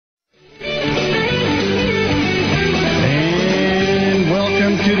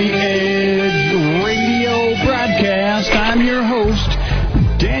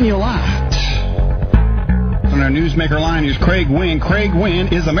Peacemaker line is Craig Winn. Craig Winn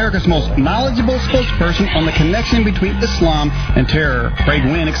is America's most knowledgeable spokesperson on the connection between Islam and terror. Craig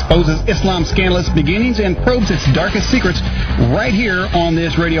Winn exposes Islam's scandalous beginnings and probes its darkest secrets right here on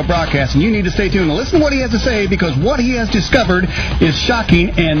this radio broadcast. And you need to stay tuned and listen to what he has to say, because what he has discovered is shocking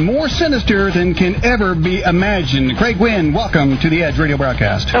and more sinister than can ever be imagined. Craig Winn, welcome to the Edge radio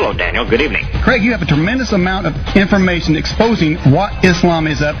broadcast. Hello, Daniel. Good evening. Craig, you have a tremendous amount of information exposing what Islam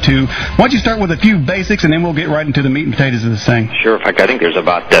is up to. Why don't you start with a few basics, and then we'll get right into the meat and potatoes of this thing. Sure. In fact, I think there's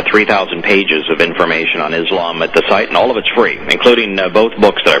about 3,000 pages of information on Islam at the site, and all of it's free, including both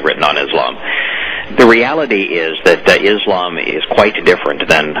books that I've written on Islam. The reality is that Islam is quite different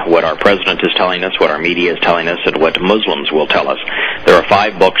than what our president is telling us, what our media is telling us, and what Muslims will tell us. There are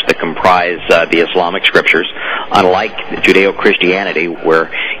 5 books that comprise the Islamic scriptures. Unlike Judeo-Christianity,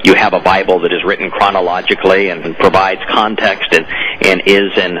 where you have a Bible that is written chronologically and provides context and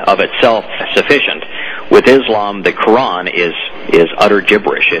is in of itself sufficient, with Islam, the Quran is utter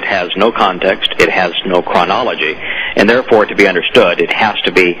gibberish. It has no context, it has no chronology, and therefore, to be understood, it has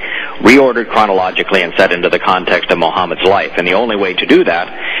to be reordered chronologically and set into the context of Muhammad's life. And the only way to do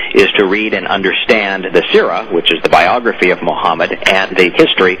that is to read and understand the Sirah, which is the biography of Muhammad, and the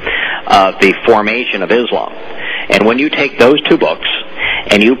history of the formation of Islam. And when you take those 2 books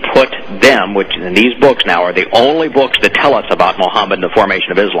and you put them, which in these books now are the only books that tell us about Muhammad and the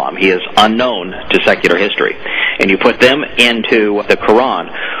formation of Islam. He is unknown to secular history. And you put them into the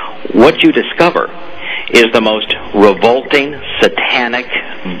Quran, what you discover is the most revolting, satanic,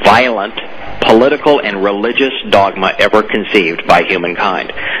 violent, political and religious dogma ever conceived by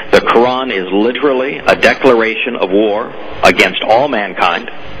humankind. The Quran is literally a declaration of war against all mankind.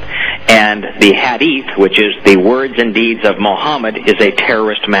 And the Hadith, which is the words and deeds of Muhammad, is a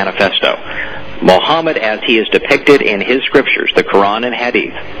terrorist manifesto. Muhammad, as he is depicted in his scriptures, the Quran and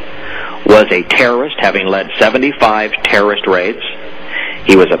Hadith, was a terrorist, having led 75 terrorist raids.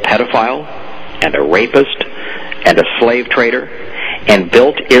 He was a pedophile and a rapist and a slave trader, and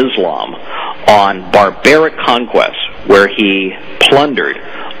built Islam on barbaric conquests where he plundered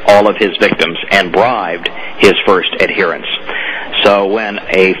all of his victims and bribed his first adherents. So when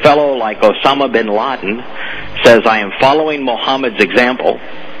a fellow like Osama bin Laden says, I am following Muhammad's example,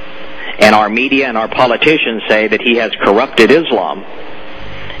 and our media and our politicians say that he has corrupted Islam,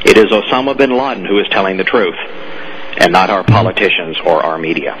 it is Osama bin Laden who is telling the truth, and not our politicians or our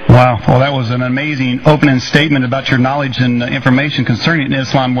media. Wow. Well, that was an amazing opening statement about your knowledge and information concerning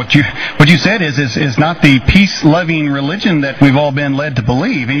Islam. What you said is not the peace-loving religion that we've all been led to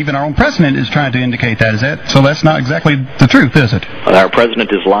believe. Even our own president is trying to indicate that. Is that so? That's not exactly the truth, is it? Well, our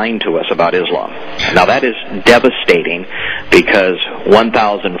president is lying to us about Islam. Now, that is devastating, because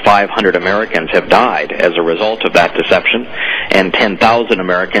 1,500 Americans have died as a result of that deception, and 10,000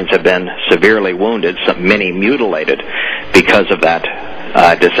 Americans have been severely wounded, many mutilated, because of that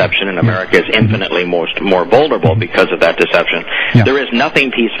deception, and America is infinitely more vulnerable because of that deception. Yeah. There is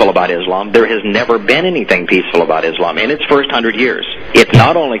nothing peaceful about Islam. There has never been anything peaceful about Islam in its first 100 years. It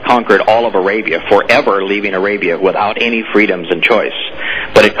not only conquered all of Arabia, forever leaving Arabia without any freedoms and choice,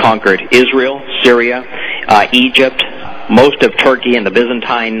 but it conquered Israel, Syria, Egypt, most of Turkey and the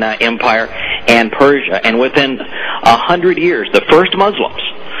Byzantine Empire, and Persia. And within 100 years, the first Muslims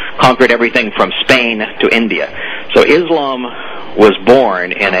conquered everything from Spain to India. So Islam was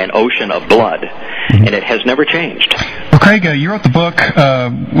born in an ocean of blood, and it has never changed. Well, Craig, you wrote the book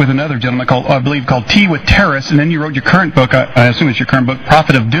with another gentleman called Tea with Terrorists, and then you wrote your current book, I assume it's your current book,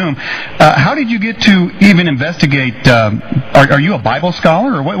 Prophet of Doom. How did you get to even investigate, are you a Bible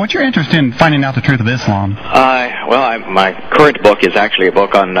scholar, or what's your interest in finding out the truth of Islam? My current book is actually a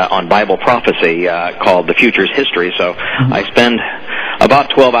book on Bible prophecy called The Future's History, so I spend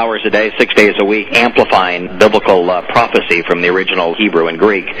about 12 hours a day, 6 days a week, amplifying biblical prophecy from the original Hebrew and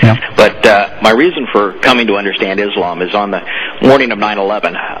Greek. Yeah. But my reason for coming to understand Islam is on the morning of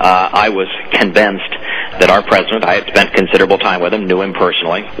 9/11, I was convinced that our president, I had spent considerable time with him, knew him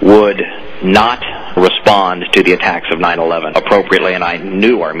personally, would not respond to the attacks of 9/11 appropriately, and I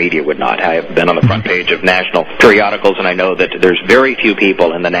knew our media would not. I have been on the front page of national periodicals, and I know that there's very few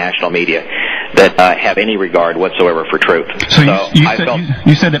people in the national media that have any regard whatsoever for truth. So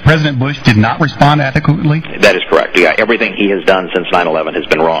you said that President Bush did not respond adequately? That is correct. Yeah, everything he has done since 9/11 has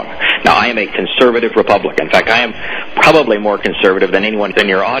been wrong. Now, I am a conservative Republican. In fact, I am probably more conservative than anyone in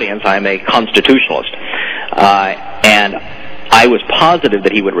your audience. I am a constitutionalist. And I was positive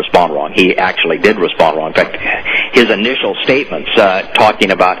that he would respond wrong. He actually did respond wrong. In fact, his initial statements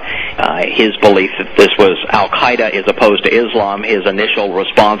talking about his belief that this was Al-Qaeda as opposed to Islam, his initial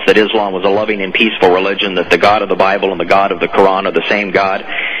response that Islam was a loving and peaceful religion, that the God of the Bible and the God of the Quran are the same God,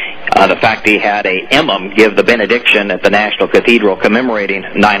 The fact he had a imam give the benediction at the National Cathedral commemorating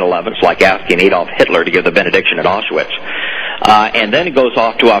 9/11 is like asking Adolf Hitler to give the benediction at Auschwitz. And then he goes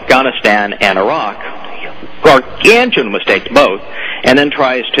off to Afghanistan and Iraq, gargantuan mistakes both, and then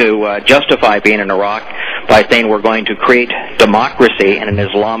tries to justify being in Iraq by saying we're going to create democracy in an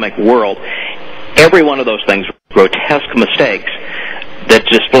Islamic world. Every one of those things are grotesque mistakes that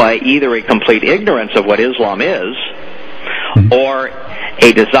display either a complete ignorance of what Islam is, or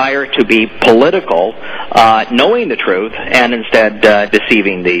a desire to be political, knowing the truth, and instead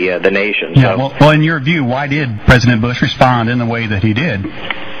deceiving the nation. Yeah, well, in your view, why did President Bush respond in the way that he did?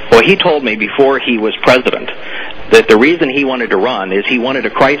 Well, he told me before he was president that the reason he wanted to run is he wanted a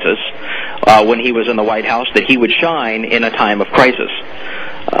crisis when he was in the White House, that he would shine in a time of crisis.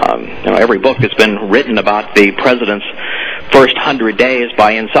 Every book that's been written about the president's first 100 days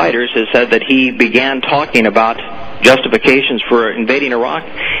by insiders has said that he began talking about justifications for invading Iraq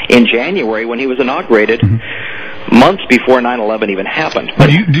in January when he was inaugurated, months before 9/11 even happened. But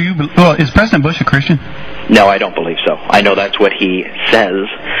well, is President Bush a Christian? No, I don't believe so. I know that's what he says,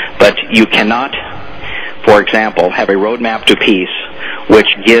 but you cannot, for example, have a roadmap to peace which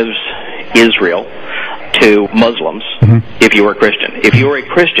gives Israel to Muslims if you were a Christian. If you were a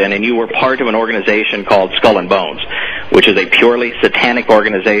Christian and you were part of an organization called Skull and Bones, which is a purely satanic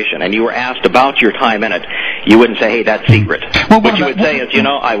organization, and you were asked about your time in it, you wouldn't say, hey, that's secret. Well, what you would say is,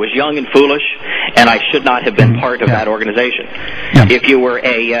 I was young and foolish, and I should not have been part of that organization. Yeah. If you were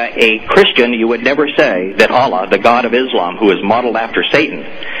a Christian, you would never say that Allah, the God of Islam, who is modeled after Satan,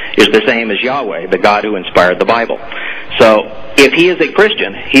 is the same as Yahweh, the God who inspired the Bible. So, if he is a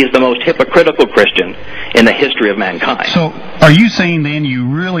Christian, he's the most hypocritical Christian in the history of mankind. So, are you saying then you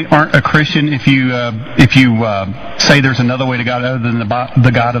really aren't a Christian if you say there's another way to God other than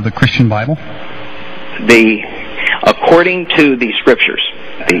the God of the Christian Bible? According to the Scriptures,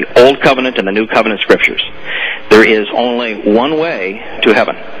 the Old Covenant and the New Covenant Scriptures, there is only one way to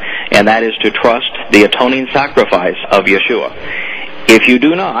heaven, and that is to trust the atoning sacrifice of Yeshua. If you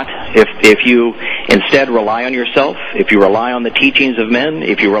do not, if you instead rely on yourself, if you rely on the teachings of men,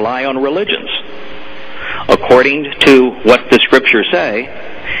 if you rely on religions, according to what the Scriptures say,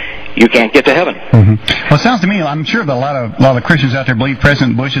 you can't get to heaven. Well, it sounds to me, I'm sure that a lot of Christians out there believe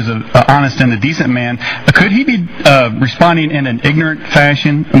President Bush is an honest and a decent man. Could he be responding in an ignorant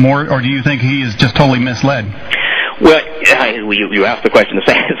fashion more, or do you think he is just totally misled? Well, you asked the question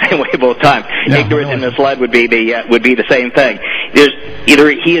the same way both times. Yeah, ignorant and misled would be the same thing.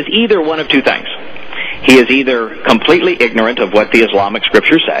 He is either one of two things. He is either completely ignorant of what the Islamic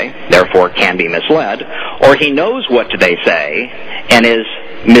Scriptures say, therefore can be misled, or he knows what they say and is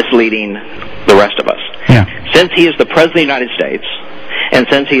misleading the rest of us. Yeah. Since he is the President of the United States, and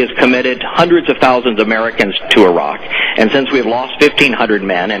since he has committed hundreds of thousands of Americans to Iraq, and since we have lost 1,500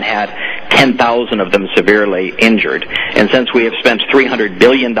 men and had 10,000 of them severely injured, and since we have spent $300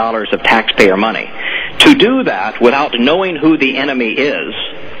 billion of taxpayer money, to do that without knowing who the enemy is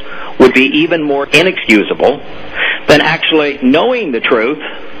would be even more inexcusable than actually knowing the truth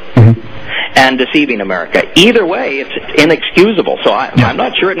and deceiving America. Either way, it's inexcusable, so I'm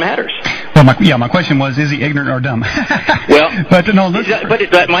not sure it matters. Well, my question was, is he ignorant or dumb? Well,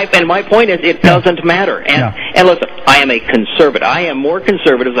 my point is, it doesn't matter. And listen, I am a conservative. I am more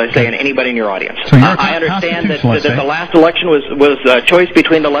conservative, as I say, than anybody in your audience. So I understand that the last election was a choice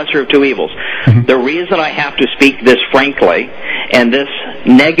between the lesser of two evils. The reason I have to speak this frankly and this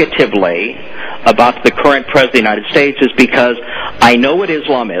negatively about the current President of the United States is because I know what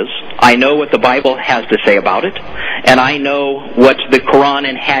Islam is, I know what the Bible has to say about it, and I know what the Quran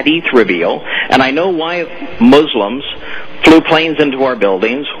and Hadith reveal, and I know why Muslims flew planes into our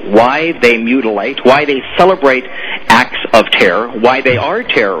buildings, why they mutilate, why they celebrate acts of terror, why they are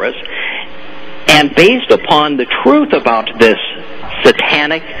terrorists, and based upon the truth about this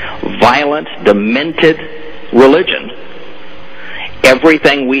satanic, violent, demented religion,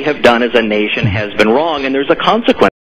 everything we have done as a nation has been wrong, and there's a consequence